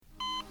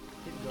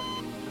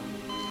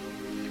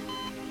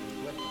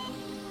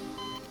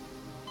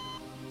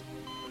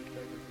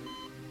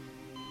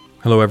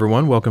Hello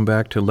everyone, welcome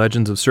back to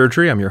Legends of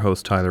Surgery. I'm your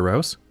host Tyler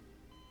Rouse.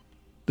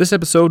 This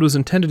episode was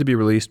intended to be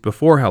released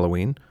before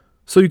Halloween,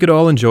 so you could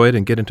all enjoy it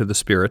and get into the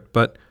spirit,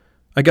 but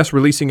I guess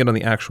releasing it on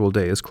the actual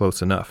day is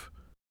close enough.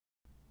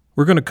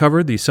 We're going to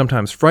cover the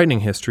sometimes frightening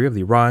history of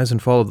the rise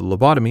and fall of the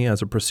lobotomy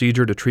as a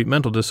procedure to treat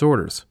mental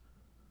disorders.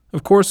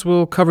 Of course,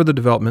 we'll cover the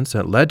developments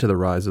that led to the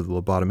rise of the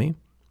lobotomy,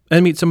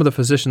 and meet some of the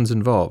physicians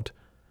involved.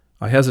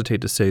 I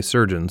hesitate to say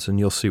surgeons, and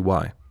you'll see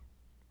why.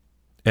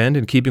 And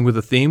in keeping with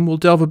the theme, we'll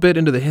delve a bit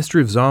into the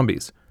history of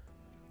zombies,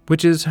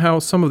 which is how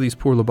some of these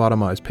poor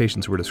lobotomized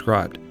patients were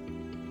described.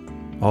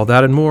 All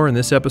that and more in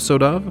this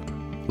episode of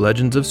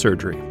Legends of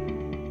Surgery.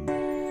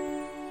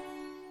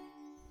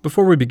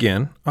 Before we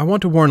begin, I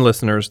want to warn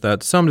listeners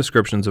that some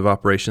descriptions of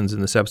operations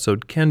in this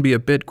episode can be a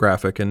bit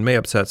graphic and may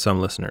upset some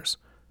listeners.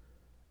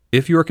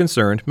 If you are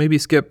concerned, maybe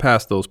skip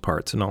past those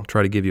parts and I'll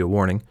try to give you a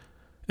warning,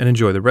 and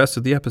enjoy the rest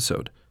of the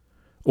episode.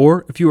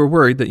 Or if you are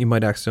worried that you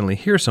might accidentally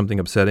hear something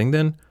upsetting,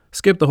 then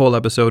skip the whole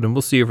episode and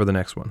we'll see you for the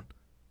next one.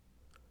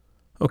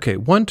 Okay,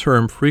 one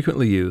term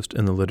frequently used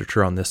in the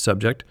literature on this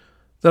subject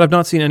that I've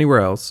not seen anywhere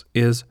else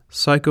is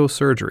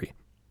psychosurgery.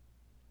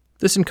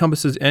 This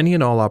encompasses any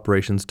and all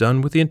operations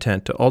done with the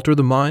intent to alter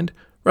the mind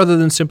rather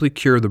than simply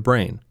cure the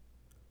brain.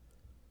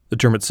 The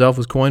term itself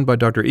was coined by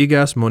Dr.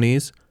 Egas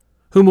Moniz,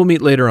 whom we'll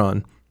meet later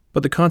on,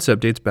 but the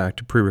concept dates back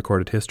to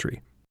pre-recorded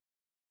history.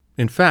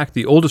 In fact,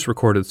 the oldest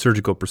recorded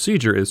surgical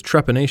procedure is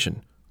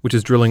trepanation, which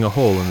is drilling a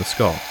hole in the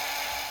skull.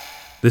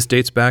 This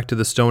dates back to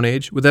the Stone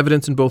Age, with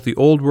evidence in both the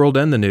Old World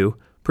and the New,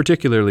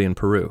 particularly in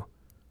Peru.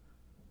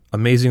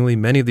 Amazingly,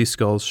 many of these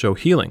skulls show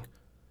healing,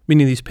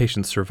 meaning these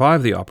patients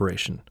survived the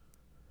operation.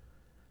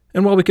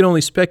 And while we can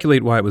only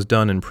speculate why it was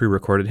done in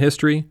pre-recorded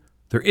history,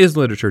 there is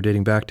literature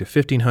dating back to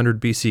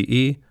 1500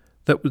 BCE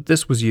that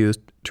this was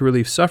used to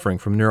relieve suffering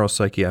from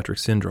neuropsychiatric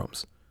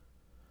syndromes.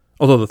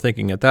 Although the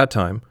thinking at that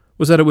time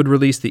was that it would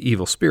release the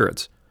evil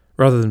spirits,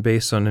 rather than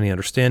based on any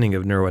understanding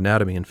of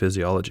neuroanatomy and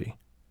physiology.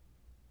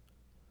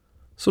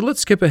 So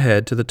let's skip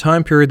ahead to the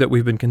time period that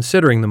we've been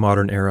considering the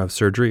modern era of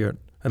surgery, or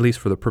at least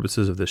for the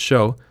purposes of this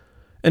show,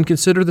 and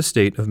consider the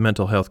state of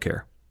mental health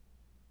care.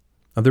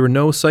 Now, there were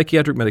no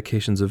psychiatric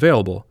medications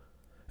available,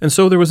 and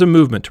so there was a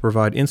movement to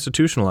provide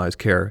institutionalized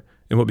care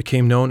in what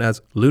became known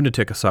as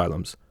lunatic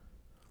asylums,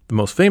 the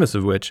most famous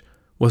of which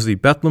was the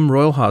Bethlehem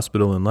Royal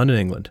Hospital in London,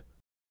 England.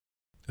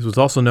 This was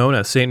also known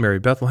as St. Mary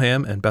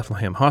Bethlehem and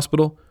Bethlehem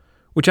Hospital,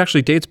 which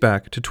actually dates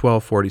back to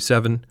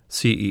 1247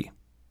 CE.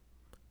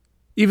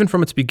 Even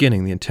from its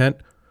beginning, the intent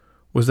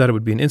was that it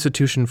would be an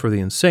institution for the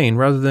insane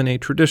rather than a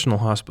traditional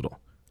hospital.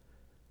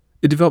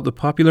 It developed the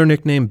popular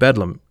nickname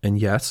Bedlam, and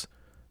yes,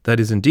 that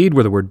is indeed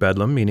where the word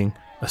Bedlam, meaning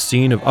a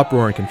scene of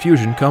uproar and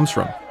confusion, comes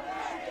from.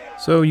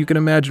 So you can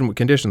imagine what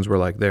conditions were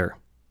like there.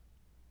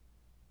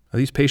 Now,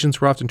 these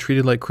patients were often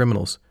treated like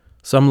criminals,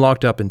 some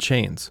locked up in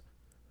chains.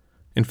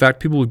 In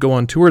fact, people would go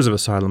on tours of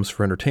asylums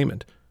for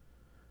entertainment.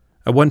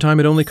 At one time,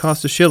 it only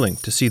cost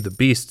 $1 to see the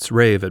beasts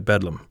rave at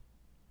Bedlam.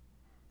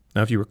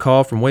 Now, if you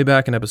recall from way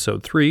back in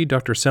episode 3,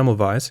 Dr.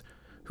 Semmelweis,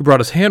 who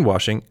brought us hand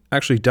washing,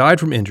 actually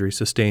died from injuries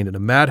sustained in a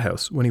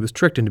madhouse when he was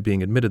tricked into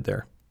being admitted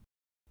there.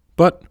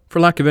 But, for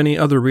lack of any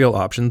other real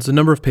options, the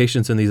number of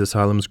patients in these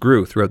asylums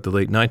grew throughout the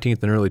late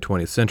 19th and early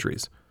 20th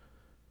centuries.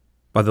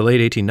 By the late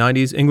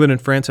 1890s, England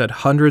and France had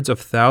hundreds of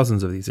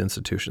thousands of these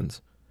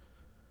institutions.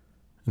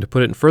 And to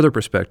put it in further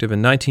perspective,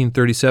 in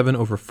 1937,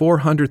 over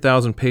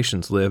 400,000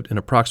 patients lived in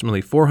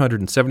approximately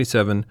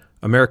 477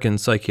 American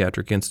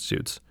psychiatric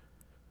institutes.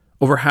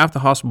 Over half the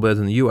hospital beds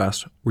in the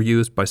U.S. were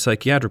used by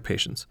psychiatric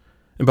patients,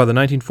 and by the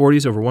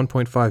 1940s, over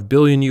 $1.5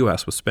 billion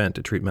U.S. was spent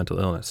to treat mental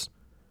illness.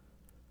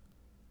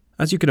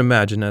 As you can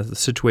imagine, as the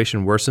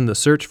situation worsened, the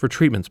search for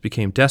treatments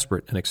became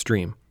desperate and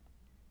extreme.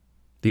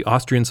 The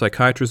Austrian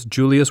psychiatrist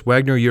Julius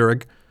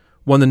Wagner-Jauregg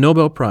won the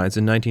Nobel Prize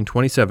in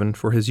 1927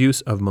 for his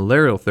use of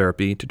malarial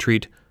therapy to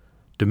treat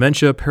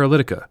dementia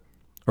paralytica,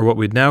 or what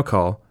we'd now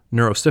call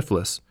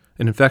neurosyphilis,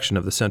 an infection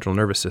of the central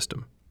nervous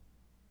system.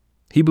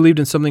 He believed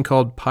in something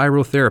called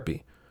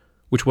pyrotherapy,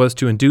 which was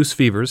to induce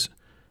fevers,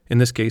 in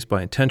this case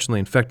by intentionally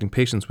infecting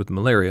patients with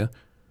malaria,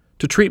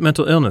 to treat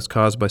mental illness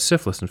caused by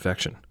syphilis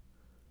infection.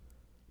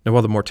 Now,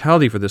 while the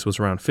mortality for this was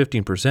around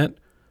 15%,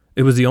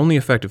 it was the only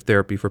effective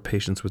therapy for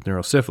patients with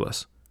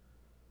neurosyphilis.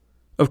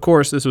 Of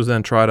course, this was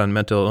then tried on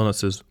mental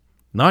illnesses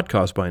not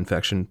caused by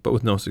infection, but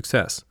with no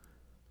success.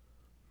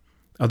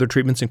 Other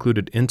treatments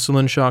included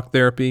insulin shock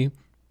therapy,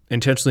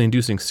 intentionally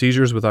inducing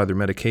seizures with either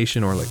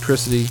medication or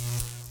electricity,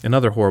 and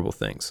other horrible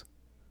things.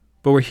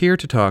 But we're here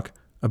to talk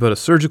about a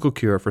surgical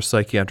cure for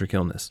psychiatric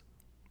illness,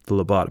 the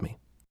lobotomy.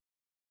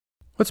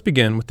 Let's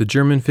begin with the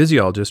German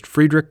physiologist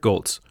Friedrich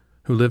Goltz,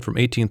 who lived from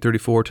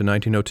 1834 to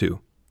 1902.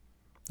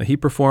 Now, he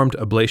performed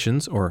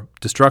ablations, or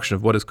destruction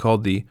of what is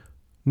called the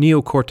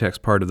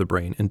neocortex part of the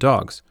brain, in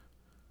dogs.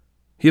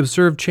 He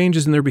observed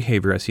changes in their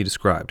behavior as he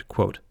described,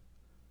 quote,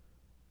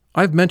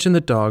 "I've mentioned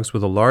that dogs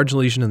with a large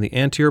lesion in the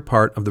anterior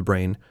part of the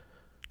brain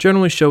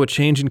generally show a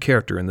change in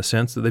character in the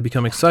sense that they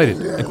become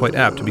excited and quite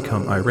apt to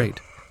become irate.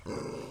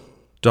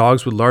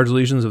 Dogs with large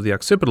lesions of the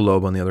occipital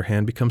lobe, on the other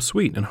hand, become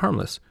sweet and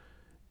harmless,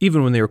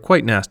 even when they were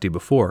quite nasty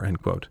before,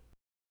 end quote.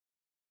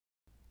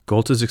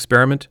 Goltz's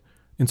experiment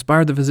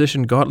inspired the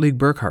physician Gottlieb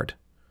Burckhardt,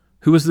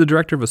 who was the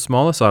director of a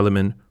small asylum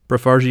in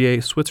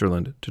Brafargier,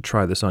 Switzerland, to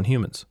try this on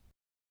humans.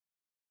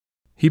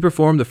 He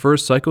performed the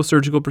first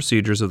psychosurgical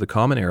procedures of the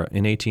Common Era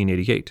in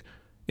 1888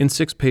 in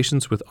 6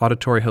 patients with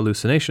auditory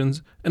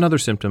hallucinations and other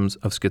symptoms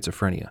of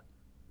schizophrenia.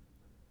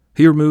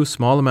 He removed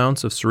small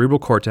amounts of cerebral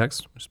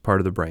cortex, which is part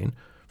of the brain,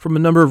 from a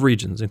number of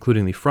regions,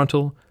 including the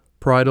frontal,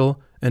 parietal,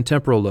 and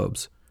temporal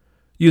lobes,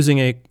 using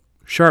a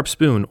sharp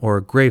spoon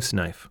or Graves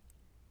knife.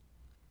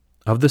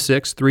 Of the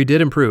 6, 3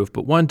 did improve,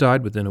 but 1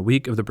 died within a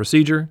week of the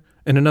procedure,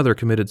 and another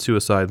committed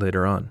suicide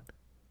later on.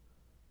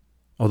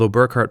 Although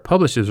Burckhardt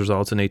published his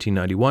results in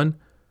 1891,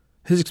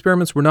 his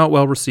experiments were not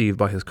well received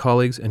by his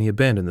colleagues, and he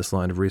abandoned this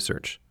line of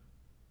research.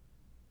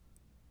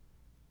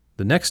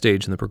 The next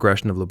stage in the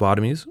progression of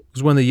lobotomies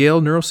was when the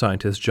Yale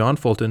neuroscientist John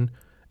Fulton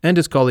and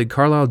his colleague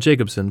Carlisle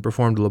Jacobson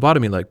performed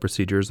lobotomy-like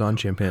procedures on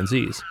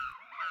chimpanzees.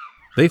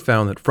 They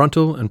found that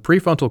frontal and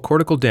prefrontal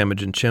cortical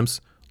damage in chimps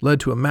led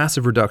to a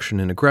massive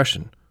reduction in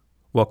aggression,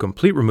 while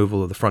complete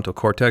removal of the frontal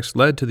cortex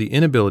led to the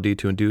inability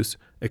to induce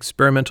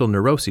experimental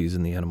neuroses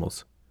in the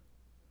animals.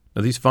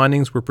 Now, these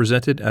findings were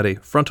presented at a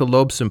frontal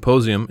lobe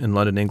symposium in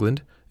London, England,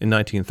 in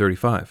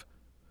 1935.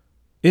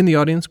 In the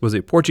audience was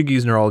a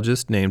Portuguese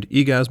neurologist named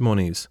Egas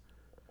Moniz.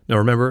 Now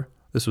remember,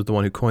 this was the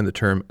one who coined the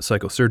term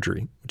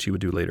psychosurgery, which he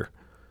would do later.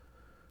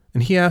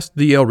 And he asked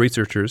the Yale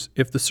researchers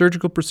if the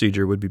surgical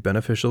procedure would be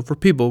beneficial for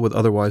people with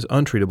otherwise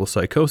untreatable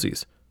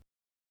psychoses.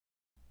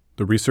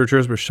 The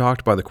researchers were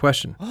shocked by the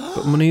question,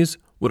 but Moniz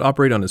would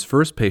operate on his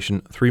first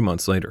patient 3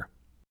 months later.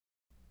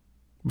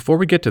 Before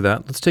we get to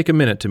that, let's take a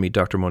minute to meet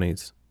Dr.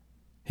 Moniz.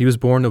 He was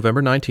born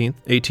November 19,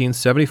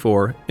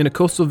 1874, in a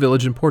coastal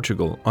village in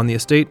Portugal on the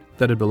estate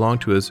that had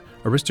belonged to his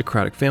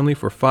aristocratic family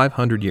for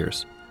 500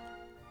 years.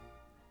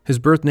 His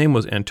birth name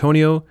was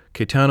Antonio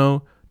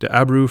Caetano de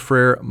Abreu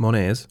Freire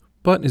Moniz,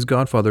 but his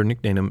godfather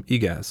nicknamed him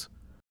Egas.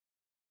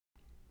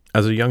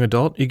 As a young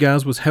adult,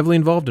 Egas was heavily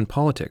involved in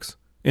politics,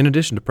 in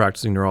addition to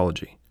practicing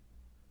neurology.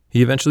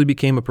 He eventually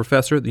became a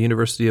professor at the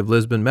University of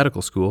Lisbon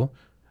Medical School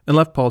and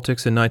left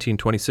politics in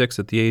 1926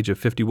 at the age of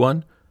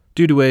 51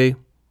 due to a,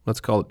 let's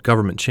call it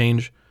government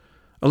change,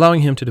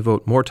 allowing him to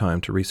devote more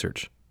time to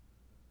research.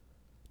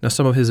 Now,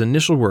 some of his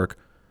initial work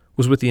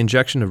was with the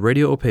injection of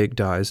radio-opaque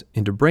dyes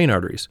into brain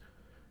arteries,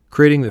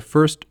 creating the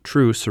first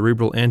true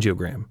cerebral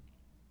angiogram.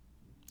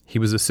 He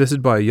was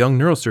assisted by a young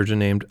neurosurgeon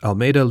named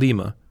Almeida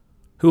Lima,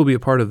 who will be a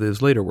part of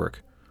his later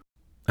work,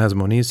 as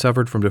Moniz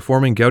suffered from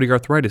deforming gouty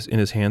arthritis in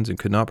his hands and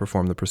could not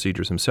perform the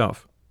procedures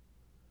himself.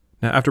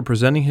 Now, after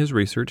presenting his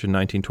research in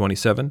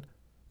 1927,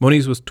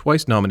 Moniz was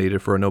twice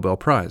nominated for a Nobel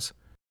Prize.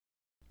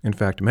 In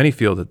fact, many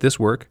feel that this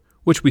work,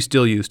 which we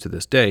still use to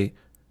this day,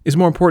 is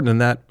more important than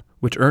that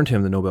which earned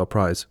him the Nobel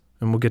Prize,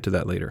 and we'll get to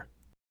that later.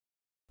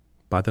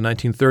 By the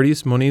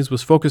 1930s, Moniz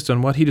was focused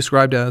on what he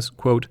described as,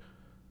 quote,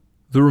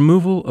 the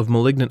removal of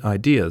malignant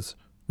ideas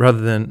rather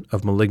than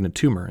of malignant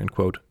tumor, end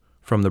quote,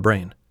 from the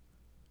brain.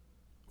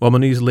 While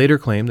Moniz later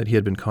claimed that he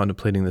had been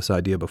contemplating this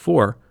idea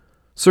before,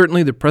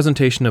 certainly the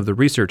presentation of the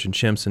research in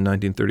chimps in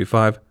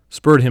 1935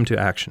 spurred him to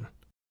action.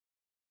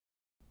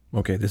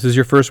 Okay, this is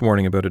your first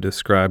warning about a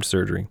described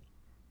surgery.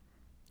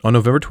 On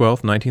November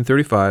 12,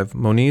 1935,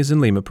 Moniz and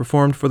Lima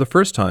performed for the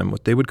first time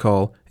what they would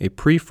call a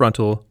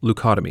prefrontal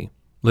leucotomy,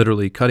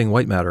 literally cutting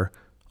white matter,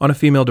 on a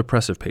female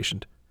depressive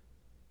patient.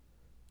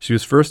 She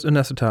was first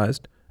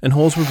anesthetized, and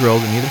holes were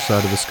drilled in either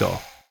side of the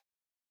skull.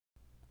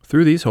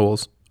 Through these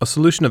holes, a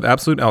solution of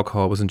absolute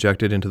alcohol was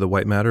injected into the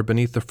white matter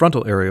beneath the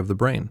frontal area of the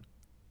brain.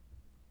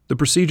 The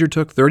procedure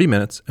took 30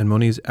 minutes, and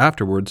Moniz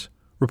afterwards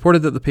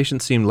reported that the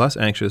patient seemed less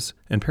anxious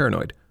and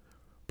paranoid,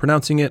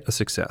 pronouncing it a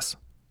success.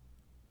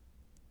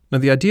 Now,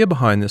 the idea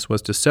behind this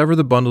was to sever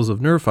the bundles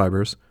of nerve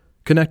fibers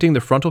connecting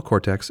the frontal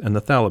cortex and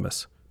the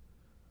thalamus.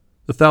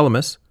 The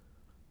thalamus,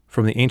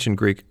 from the ancient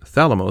Greek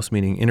thalamos,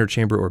 meaning inner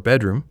chamber or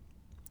bedroom,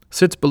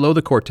 sits below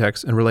the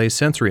cortex and relays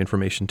sensory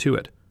information to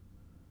it.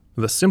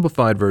 The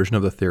simplified version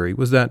of the theory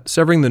was that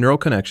severing the neural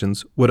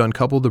connections would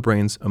uncouple the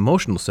brain's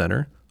emotional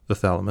center, the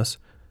thalamus,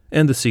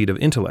 and the seat of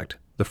intellect,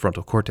 the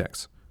frontal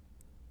cortex.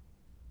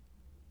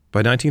 By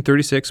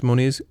 1936,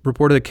 Moniz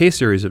reported a case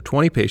series of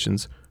 20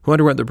 patients who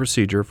underwent the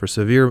procedure for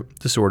severe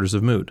disorders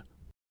of mood.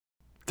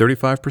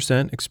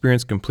 35%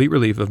 experienced complete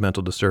relief of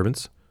mental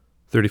disturbance,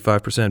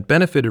 35%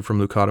 benefited from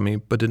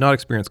leucotomy but did not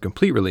experience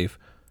complete relief,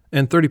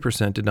 and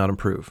 30% did not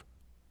improve.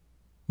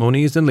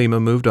 Moniz and Lima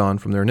moved on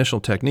from their initial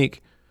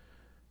technique,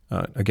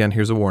 again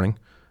here's a warning,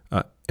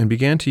 and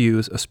began to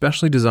use a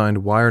specially designed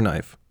wire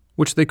knife,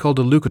 which they called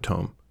a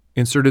leucotome,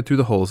 inserted through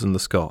the holes in the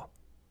skull.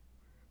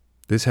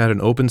 This had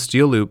an open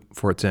steel loop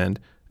for its end,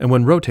 and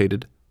when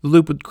rotated, the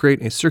loop would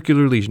create a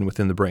circular lesion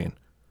within the brain.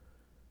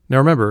 Now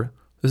remember,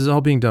 this is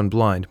all being done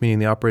blind, meaning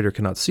the operator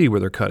cannot see where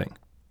they're cutting.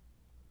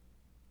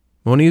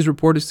 Moniz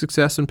reported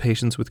success in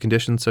patients with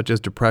conditions such as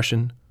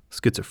depression,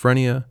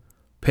 schizophrenia,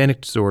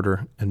 panic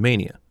disorder, and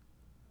mania.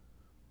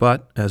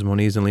 But as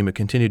Moniz and Lima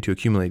continued to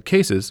accumulate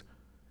cases,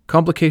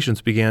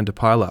 complications began to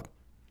pile up,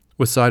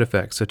 with side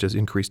effects such as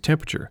increased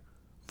temperature,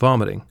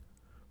 vomiting,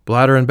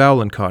 bladder and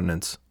bowel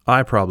incontinence,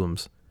 eye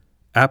problems,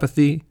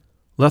 apathy,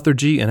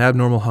 lethargy, and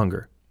abnormal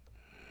hunger.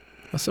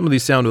 Now, some of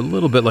these sound a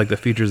little bit like the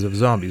features of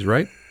zombies,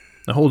 right?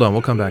 Now hold on,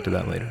 we'll come back to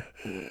that later.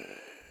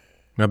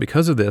 Now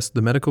because of this,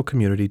 the medical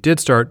community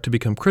did start to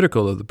become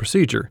critical of the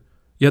procedure,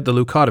 yet the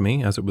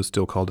leucotomy, as it was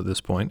still called at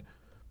this point,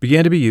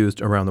 began to be used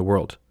around the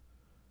world.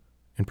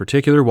 In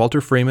particular,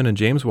 Walter Freeman and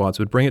James Watts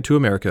would bring it to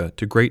America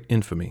to great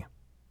infamy.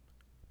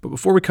 But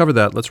before we cover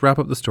that, let's wrap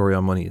up the story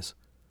on Moniz.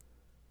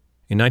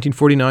 In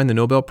 1949, the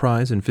Nobel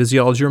Prize in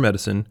Physiology or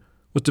Medicine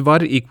was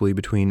divided equally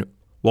between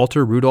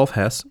Walter Rudolf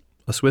Hess,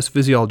 a Swiss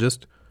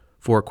physiologist,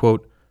 for,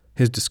 quote,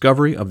 his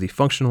discovery of the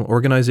functional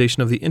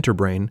organization of the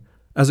interbrain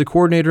as a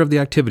coordinator of the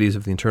activities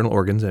of the internal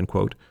organs, end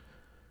quote,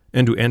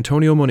 and to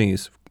Antonio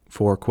Moniz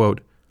for, quote,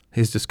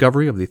 his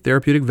discovery of the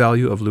therapeutic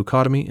value of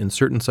leucotomy in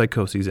certain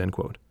psychoses, end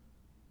quote.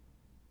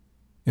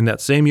 In that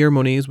same year,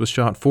 Moniz was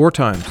shot 4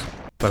 times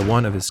by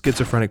one of his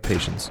schizophrenic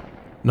patients,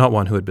 not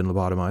one who had been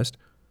lobotomized.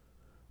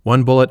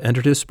 One bullet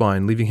entered his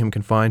spine, leaving him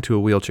confined to a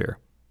wheelchair.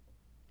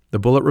 The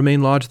bullet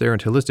remained lodged there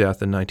until his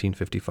death in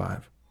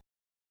 1955.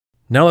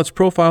 Now let's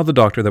profile the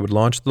doctor that would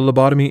launch the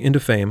lobotomy into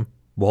fame,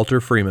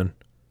 Walter Freeman.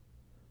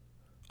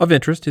 Of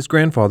interest, his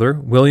grandfather,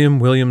 William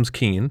Williams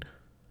Keene,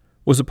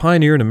 was a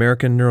pioneer in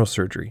American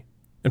neurosurgery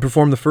and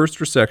performed the first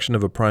resection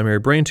of a primary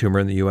brain tumor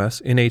in the U.S.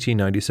 in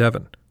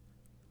 1897.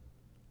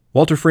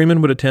 Walter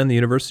Freeman would attend the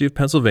University of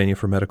Pennsylvania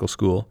for medical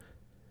school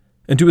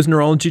and do his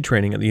neurology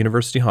training at the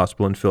University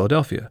Hospital in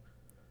Philadelphia.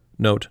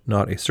 Note,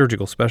 not a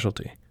surgical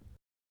specialty.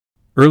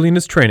 Early in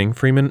his training,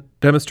 Freeman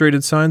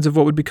demonstrated signs of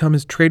what would become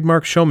his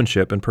trademark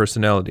showmanship and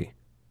personality.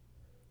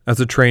 As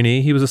a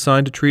trainee, he was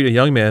assigned to treat a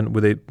young man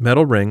with a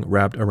metal ring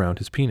wrapped around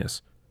his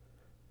penis.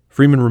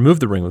 Freeman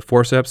removed the ring with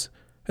forceps,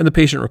 and the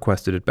patient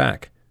requested it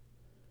back.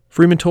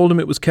 Freeman told him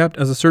it was kept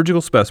as a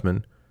surgical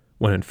specimen,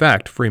 when in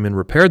fact Freeman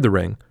repaired the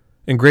ring,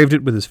 engraved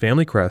it with his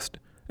family crest,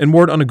 and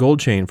wore it on a gold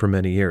chain for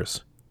many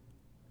years.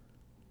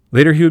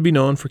 Later he would be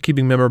known for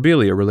keeping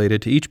memorabilia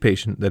related to each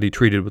patient that he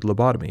treated with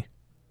lobotomy.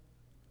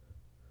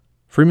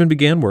 Freeman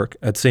began work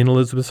at St.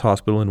 Elizabeth's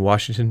Hospital in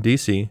Washington,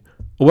 D.C.,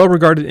 a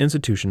well-regarded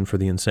institution for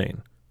the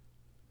insane.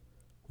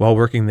 While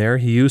working there,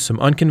 he used some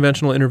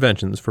unconventional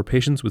interventions for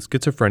patients with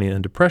schizophrenia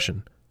and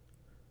depression,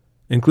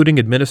 including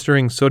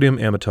administering sodium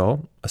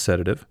amytal, a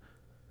sedative,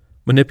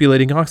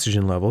 manipulating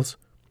oxygen levels,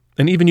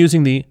 and even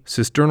using the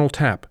cisternal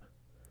tap,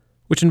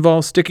 which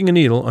involves sticking a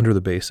needle under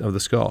the base of the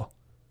skull.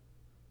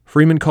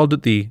 Freeman called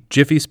it the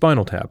Jiffy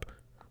spinal tap,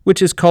 which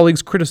his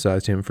colleagues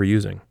criticized him for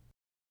using.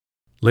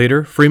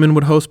 Later, Freeman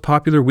would host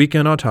popular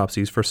weekend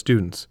autopsies for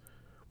students,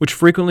 which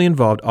frequently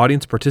involved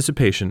audience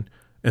participation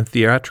and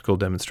theatrical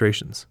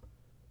demonstrations.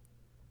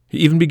 He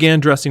even began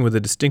dressing with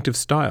a distinctive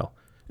style,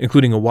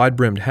 including a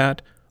wide-brimmed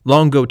hat,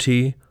 long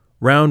goatee,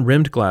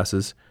 round-rimmed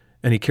glasses,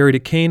 and he carried a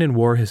cane and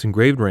wore his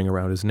engraved ring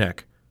around his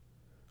neck.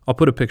 I'll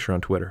put a picture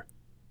on Twitter.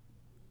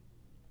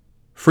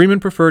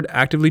 Freeman preferred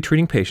actively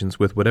treating patients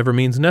with whatever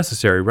means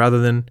necessary rather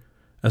than,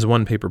 as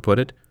one paper put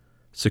it,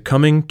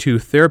 succumbing to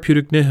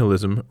therapeutic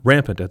nihilism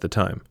rampant at the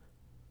time.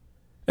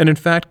 And in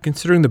fact,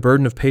 considering the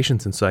burden of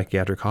patients in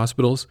psychiatric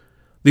hospitals,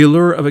 the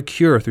allure of a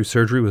cure through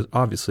surgery was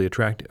obviously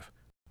attractive.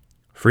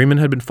 Freeman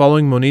had been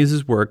following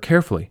Moniz's work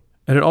carefully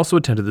and had also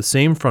attended the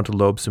same frontal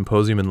lobe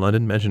symposium in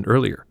London mentioned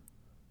earlier.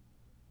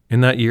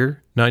 In that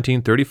year,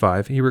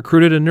 1935, he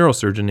recruited a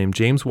neurosurgeon named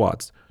James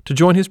Watts to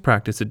join his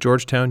practice at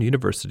Georgetown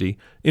University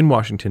in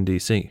Washington,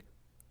 D.C.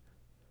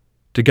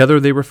 Together,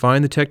 they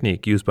refined the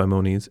technique used by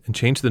Moniz and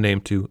changed the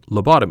name to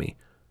lobotomy,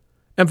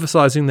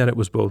 emphasizing that it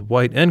was both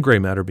white and gray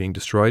matter being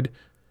destroyed,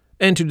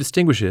 and to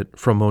distinguish it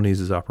from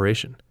Moniz's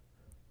operation.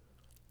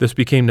 This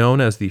became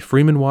known as the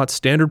Freeman-Watts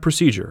standard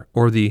procedure,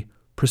 or the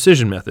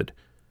precision method,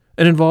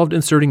 and involved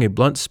inserting a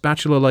blunt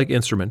spatula-like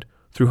instrument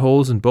through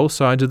holes in both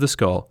sides of the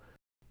skull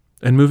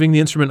and moving the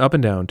instrument up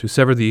and down to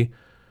sever the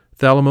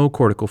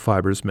thalamocortical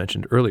fibers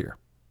mentioned earlier.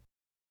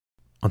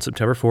 On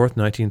September 4,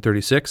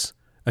 1936,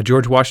 at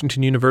George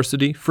Washington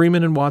University,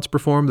 Freeman and Watts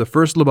performed the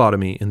first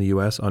lobotomy in the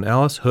U.S. on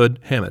Alice Hood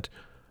Hammett,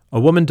 a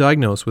woman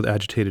diagnosed with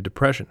agitated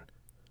depression.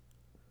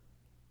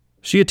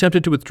 She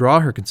attempted to withdraw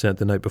her consent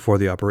the night before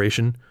the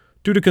operation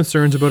due to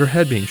concerns about her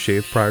head being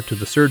shaved prior to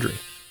the surgery,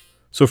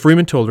 so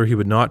Freeman told her he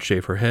would not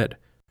shave her head.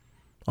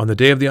 On the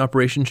day of the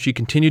operation, she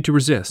continued to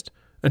resist,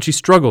 and she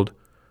struggled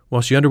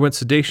while she underwent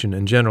sedation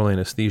and general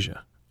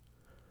anesthesia.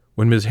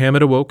 When Ms.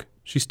 Hammett awoke,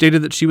 she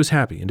stated that she was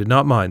happy and did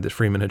not mind that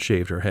Freeman had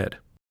shaved her head.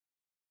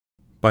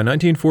 By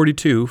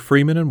 1942,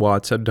 Freeman and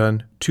Watts had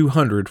done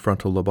 200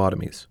 frontal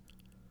lobotomies.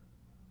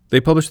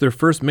 They published their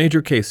first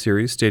major case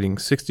series stating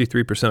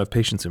 63% of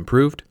patients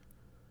improved,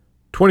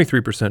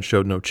 23%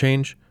 showed no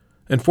change,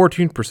 and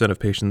 14% of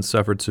patients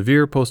suffered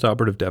severe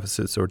postoperative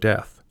deficits or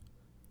death.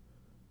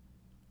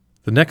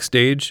 The next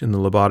stage in the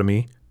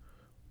lobotomy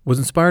was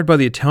inspired by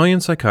the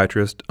Italian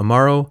psychiatrist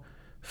Amaro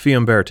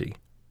Fiamberti,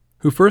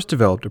 who first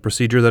developed a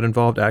procedure that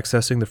involved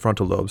accessing the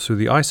frontal lobes through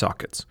the eye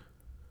sockets.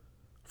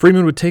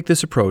 Freeman would take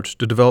this approach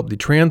to develop the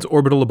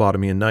transorbital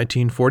lobotomy in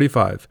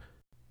 1945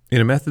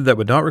 in a method that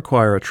would not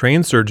require a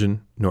trained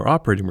surgeon nor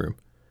operating room,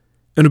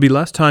 and would be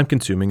less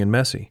time-consuming and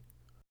messy.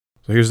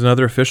 So here's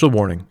another official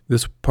warning.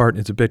 This part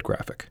is a bit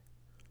graphic.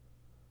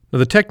 Now,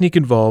 the technique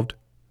involved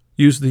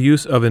used the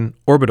use of an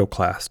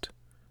orbitoclast,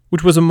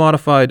 which was a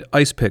modified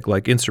ice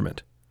pick-like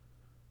instrument.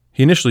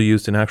 He initially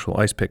used an actual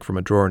ice pick from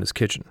a drawer in his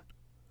kitchen.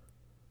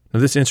 Now,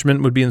 this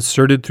instrument would be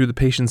inserted through the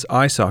patient's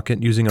eye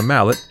socket using a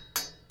mallet,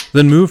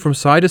 then moved from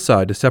side to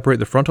side to separate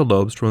the frontal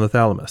lobes from the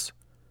thalamus,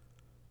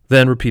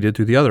 then repeated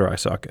through the other eye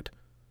socket.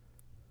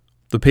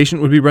 The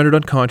patient would be rendered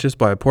unconscious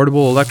by a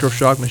portable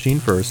electroshock machine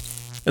first,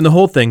 and the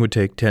whole thing would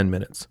take 10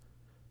 minutes.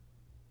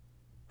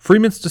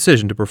 Freeman's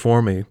decision to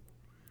perform a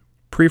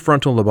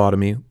prefrontal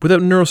lobotomy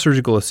without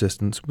neurosurgical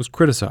assistance was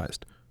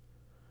criticized.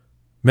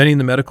 Many in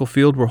the medical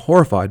field were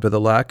horrified by the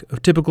lack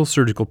of typical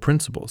surgical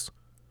principles.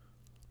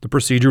 The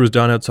procedure was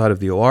done outside of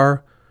the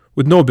OR,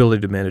 with no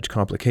ability to manage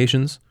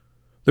complications.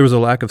 There was a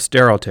lack of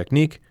sterile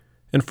technique,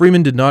 and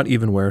Freeman did not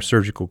even wear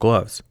surgical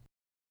gloves.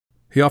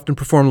 He often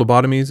performed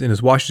lobotomies in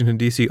his Washington,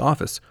 D.C.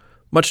 office,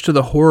 much to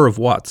the horror of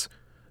Watts,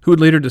 who would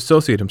later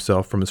dissociate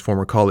himself from his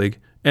former colleague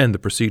and the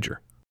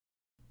procedure.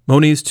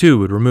 Moniz, too,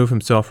 would remove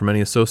himself from any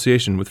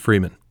association with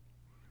Freeman.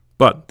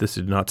 But this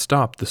did not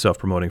stop the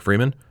self-promoting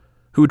Freeman,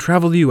 who would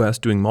travel the U.S.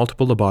 doing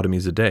multiple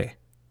lobotomies a day.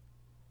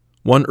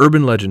 One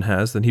urban legend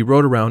has that he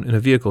rode around in a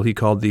vehicle he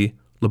called the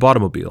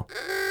lobotomobile.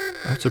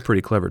 That's a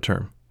pretty clever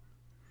term.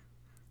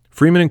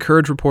 Freeman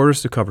encouraged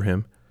reporters to cover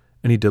him,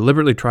 and he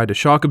deliberately tried to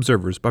shock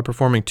observers by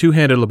performing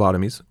two-handed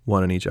lobotomies,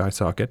 one in each eye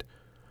socket,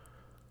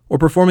 or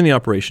performing the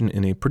operation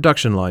in a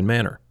production line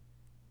manner.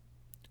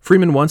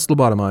 Freeman once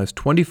lobotomized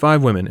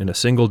 25 women in a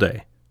single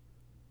day.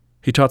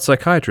 He taught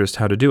psychiatrists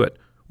how to do it,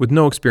 with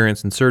no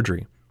experience in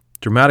surgery,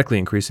 dramatically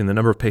increasing the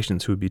number of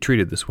patients who would be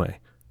treated this way.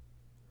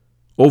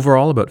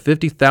 Overall, about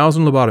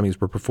 50,000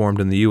 lobotomies were performed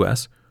in the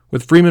U.S.,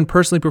 with Freeman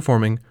personally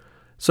performing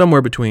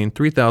somewhere between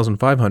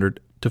 3,500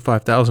 to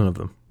 5,000 of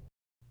them.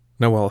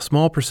 Now, while a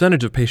small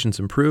percentage of patients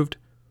improved,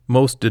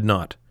 most did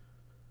not,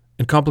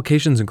 and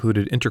complications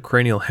included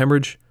intracranial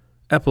hemorrhage,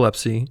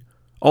 epilepsy,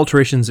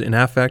 alterations in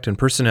affect and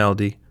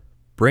personality,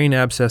 brain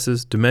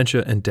abscesses,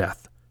 dementia, and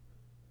death.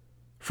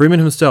 Freeman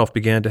himself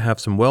began to have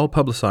some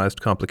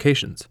well-publicized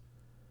complications.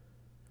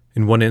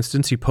 In one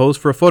instance, he posed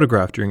for a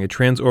photograph during a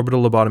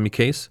transorbital lobotomy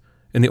case,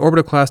 and the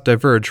orbitoclast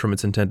diverged from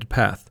its intended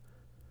path.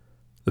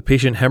 The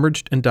patient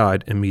hemorrhaged and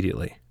died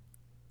immediately.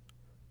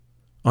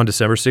 On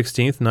December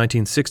 16,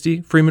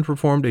 1960, Freeman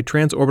performed a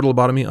transorbital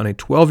lobotomy on a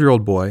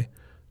 12-year-old boy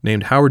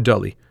named Howard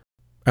Dully,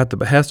 at the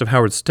behest of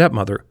Howard's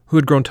stepmother, who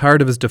had grown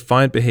tired of his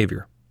defiant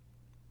behavior.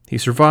 He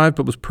survived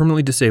but was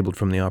permanently disabled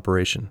from the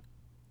operation.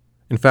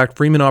 In fact,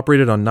 Freeman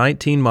operated on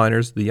 19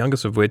 minors, the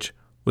youngest of which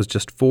was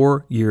just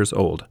 4 years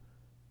old.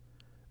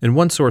 And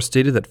one source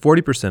stated that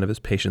 40% of his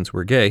patients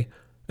were gay,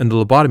 and the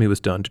lobotomy was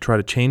done to try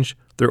to change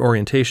their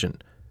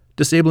orientation,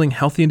 disabling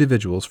healthy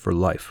individuals for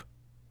life.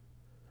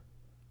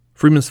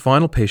 Freeman's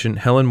final patient,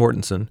 Helen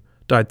Mortensen,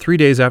 died 3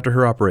 days after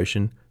her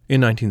operation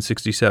in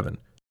 1967.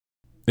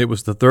 It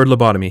was the third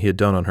lobotomy he had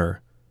done on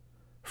her.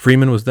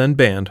 Freeman was then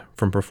banned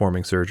from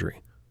performing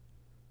surgery.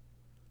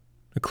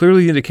 Now,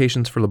 clearly the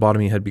indications for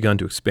lobotomy had begun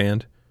to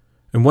expand,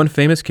 and one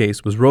famous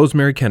case was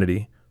Rosemary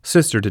Kennedy,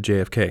 sister to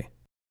JFK.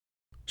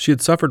 She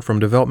had suffered from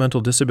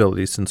developmental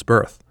disabilities since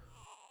birth.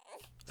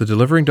 The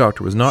delivering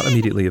doctor was not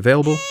immediately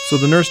available, so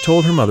the nurse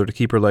told her mother to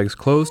keep her legs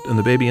closed and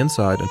the baby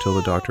inside until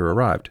the doctor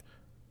arrived.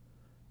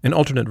 An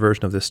alternate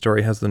version of this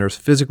story has the nurse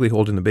physically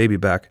holding the baby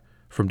back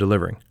from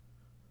delivering.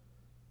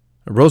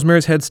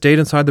 Rosemary's head stayed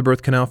inside the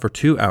birth canal for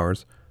 2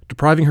 hours,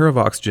 depriving her of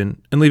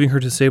oxygen and leaving her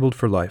disabled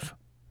for life.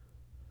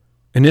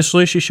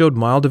 Initially, she showed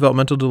mild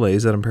developmental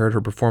delays that impaired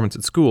her performance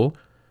at school,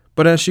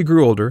 but as she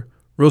grew older,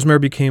 Rosemary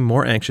became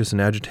more anxious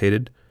and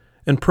agitated,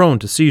 and prone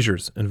to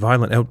seizures and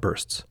violent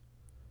outbursts.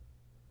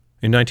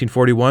 In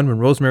 1941, when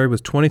Rosemary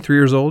was 23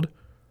 years old,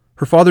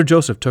 her father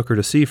Joseph took her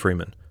to see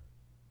Freeman.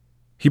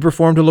 He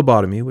performed a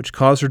lobotomy, which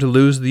caused her to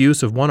lose the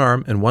use of one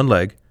arm and one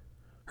leg.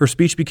 Her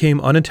speech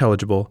became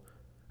unintelligible,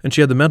 and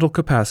she had the mental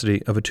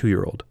capacity of a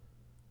 2-year-old.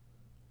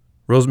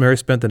 Rosemary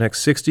spent the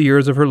next 60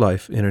 years of her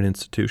life in an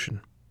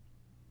institution.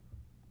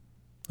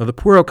 Now, the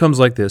poor outcomes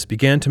like this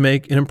began to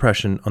make an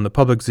impression on the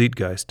public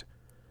zeitgeist,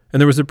 and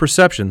there was a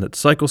perception that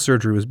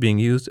psychosurgery was being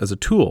used as a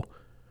tool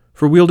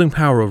for wielding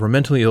power over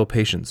mentally ill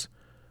patients,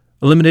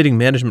 eliminating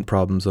management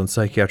problems on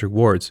psychiatric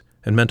wards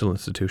and mental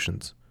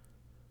institutions.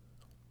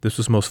 This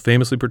was most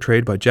famously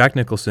portrayed by Jack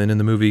Nicholson in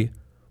the movie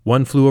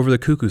One Flew Over the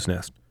Cuckoo's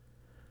Nest,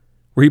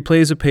 where he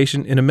plays a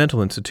patient in a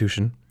mental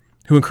institution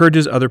who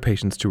encourages other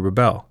patients to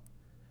rebel.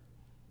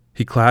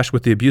 He clashed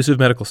with the abusive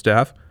medical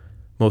staff,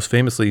 most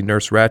famously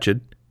Nurse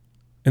Ratched,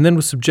 and then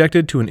was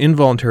subjected to an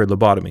involuntary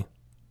lobotomy.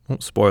 Oh,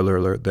 spoiler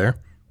alert there.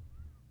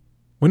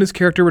 When his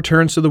character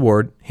returns to the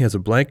ward, he has a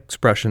blank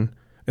expression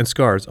and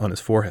scars on his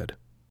forehead.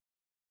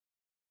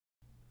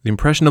 The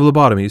impression of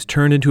lobotomies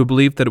turned into a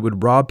belief that it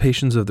would rob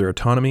patients of their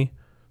autonomy,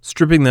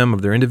 stripping them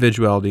of their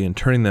individuality and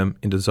turning them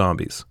into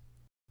zombies.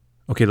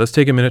 Okay, let's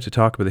take a minute to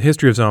talk about the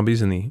history of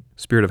zombies in the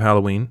spirit of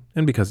Halloween,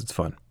 and because it's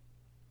fun.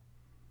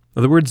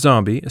 Now, the word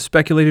zombie is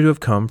speculated to have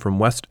come from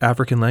West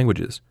African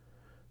languages.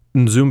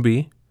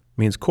 Nzumbi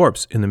means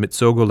corpse in the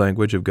Mitsogo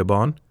language of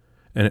Gabon,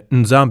 and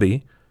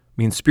Nzambi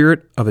means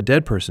spirit of a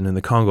dead person in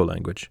the Congo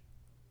language.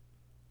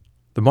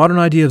 The modern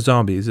idea of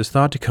zombies is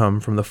thought to come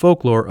from the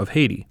folklore of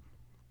Haiti,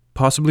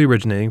 possibly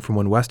originating from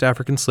when West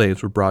African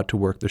slaves were brought to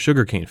work the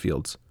sugarcane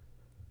fields.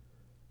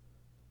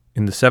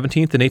 In the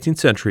 17th and 18th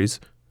centuries,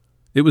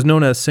 it was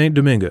known as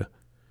Saint-Domingue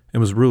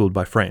and was ruled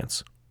by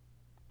France.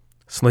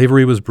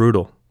 Slavery was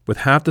brutal, with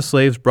half the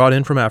slaves brought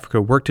in from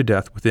Africa worked to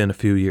death within a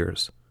few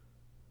years.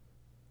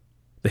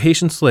 The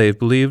Haitian slave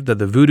believed that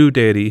the voodoo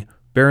deity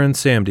Baron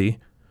Samedi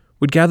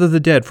would gather the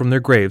dead from their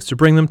graves to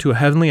bring them to a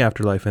heavenly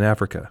afterlife in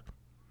Africa,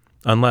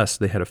 unless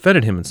they had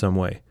offended him in some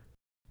way,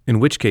 in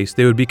which case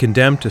they would be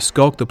condemned to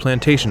skulk the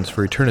plantations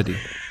for eternity,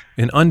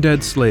 an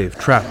undead slave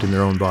trapped in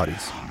their own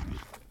bodies.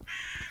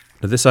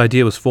 Now, this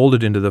idea was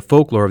folded into the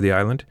folklore of the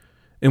island,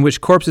 in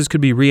which corpses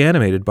could be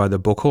reanimated by the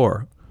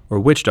Bokor, or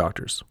witch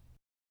doctors.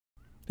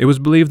 It was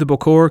believed the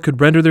Bokor could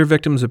render their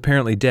victims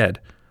apparently dead,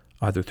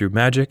 either through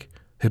magic,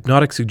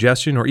 hypnotic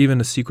suggestion, or even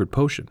a secret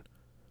potion,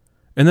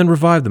 and then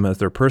revive them as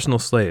their personal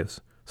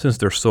slaves, since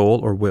their soul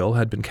or will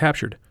had been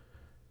captured,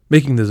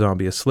 making the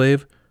zombie a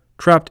slave,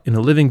 trapped in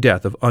a living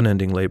death of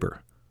unending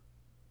labor.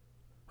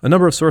 A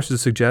number of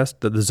sources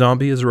suggest that the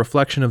zombie is a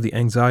reflection of the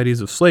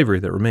anxieties of slavery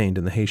that remained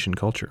in the Haitian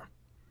culture.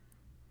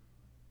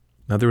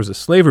 Now, there was a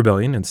slave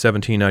rebellion in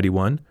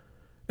 1791,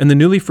 and the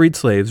newly freed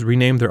slaves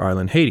renamed their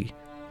island Haiti,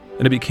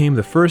 and it became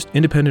the first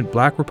independent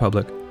black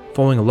republic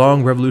following a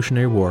long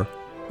revolutionary war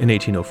in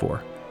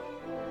 1804.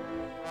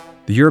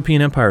 The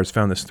European empires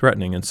found this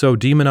threatening and so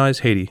demonized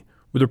Haiti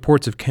with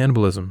reports of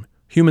cannibalism,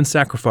 human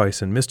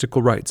sacrifice, and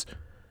mystical rites,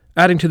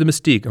 adding to the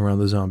mystique around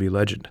the zombie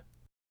legend.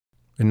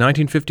 In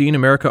 1915,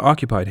 America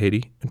occupied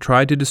Haiti and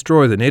tried to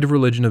destroy the native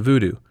religion of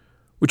voodoo,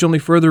 which only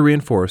further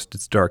reinforced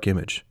its dark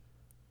image.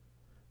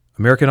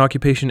 American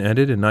occupation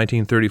ended in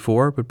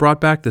 1934, but brought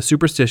back the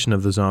superstition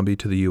of the zombie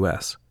to the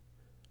U.S.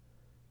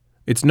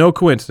 It's no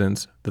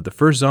coincidence that the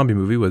first zombie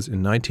movie was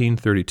in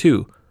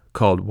 1932,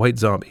 called White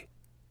Zombie.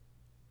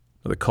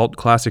 The cult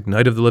classic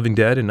Night of the Living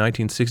Dead in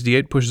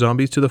 1968 pushed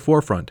zombies to the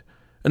forefront,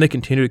 and they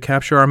continue to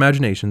capture our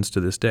imaginations to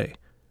this day.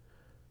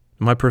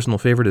 My personal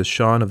favorite is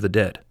Shaun of the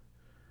Dead.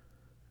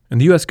 And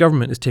the U.S.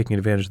 government is taking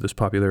advantage of this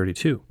popularity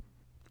too.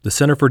 The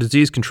Center for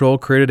Disease Control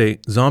created a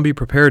zombie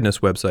preparedness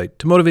website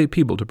to motivate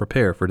people to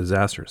prepare for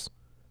disasters.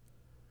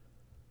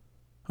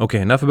 Okay,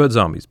 enough about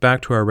zombies.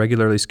 Back to our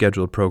regularly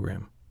scheduled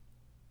program.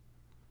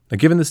 Now,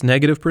 given this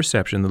negative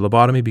perception, the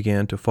lobotomy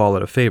began to fall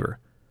out of favor,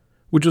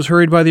 which was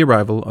hurried by the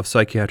arrival of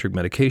psychiatric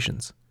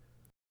medications.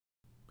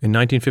 In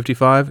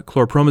 1955,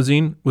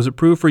 chlorpromazine was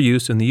approved for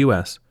use in the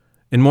U.S.,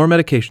 and more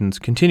medications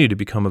continued to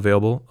become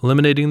available,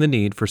 eliminating the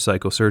need for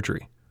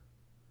psychosurgery.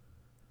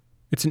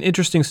 It's an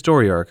interesting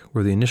story arc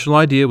where the initial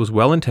idea was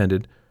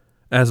well-intended,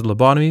 as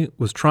lobotomy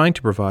was trying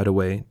to provide a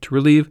way to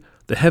relieve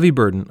the heavy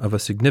burden of a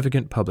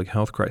significant public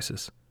health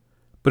crisis.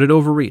 But it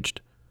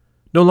overreached,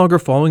 no longer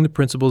following the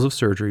principles of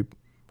surgery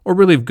or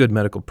really of good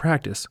medical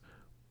practice,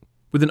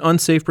 with an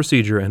unsafe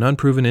procedure and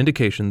unproven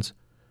indications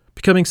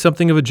becoming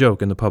something of a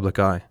joke in the public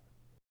eye.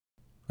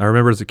 I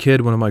remember as a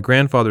kid, one of my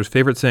grandfather's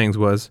favorite sayings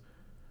was,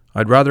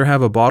 "I'd rather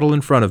have a bottle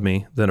in front of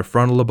me than a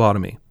frontal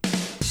lobotomy."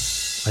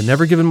 I'd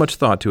never given much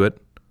thought to it,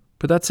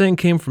 but that saying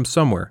came from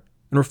somewhere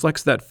and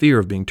reflects that fear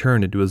of being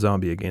turned into a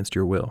zombie against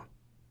your will.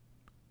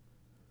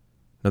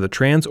 Now, the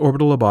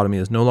transorbital lobotomy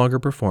is no longer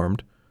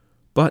performed,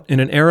 but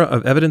in an era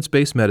of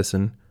evidence-based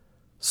medicine,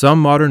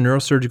 some modern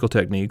neurosurgical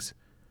techniques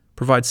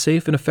provide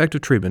safe and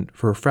effective treatment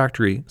for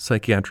refractory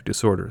psychiatric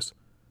disorders.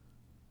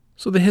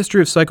 So the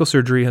history of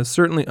psychosurgery has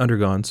certainly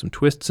undergone some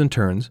twists and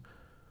turns,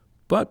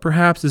 but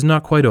perhaps is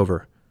not quite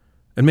over,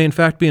 and may in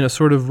fact be in a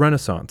sort of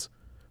renaissance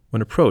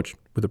when approached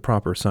with a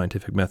proper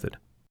scientific method.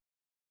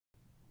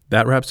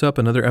 That wraps up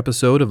another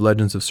episode of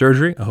Legends of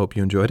Surgery. I hope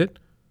you enjoyed it.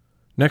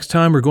 Next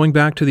time, we're going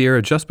back to the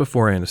era just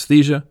before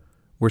anesthesia,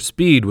 where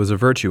speed was a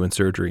virtue in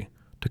surgery,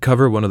 to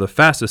cover one of the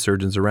fastest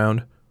surgeons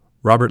around,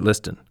 Robert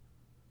Liston.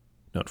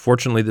 Now,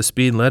 unfortunately, the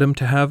speed led him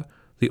to have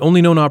the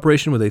only known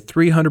operation with a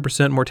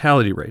 300%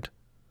 mortality rate.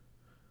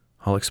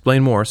 I'll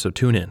explain more, so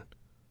tune in.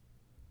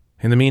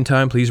 In the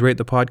meantime, please rate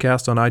the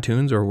podcast on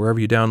iTunes or wherever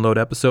you download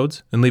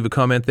episodes and leave a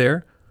comment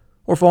there,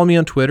 or follow me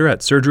on Twitter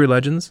at Surgery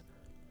Legends.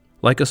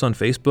 Like us on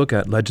Facebook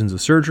at Legends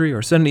of Surgery,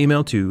 or send an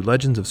email to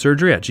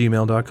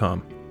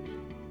legendsofsurgery@gmail.com.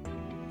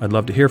 I'd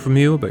love to hear from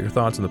you about your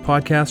thoughts on the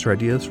podcast or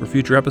ideas for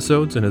future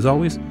episodes, and as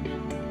always,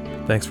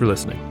 thanks for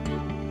listening.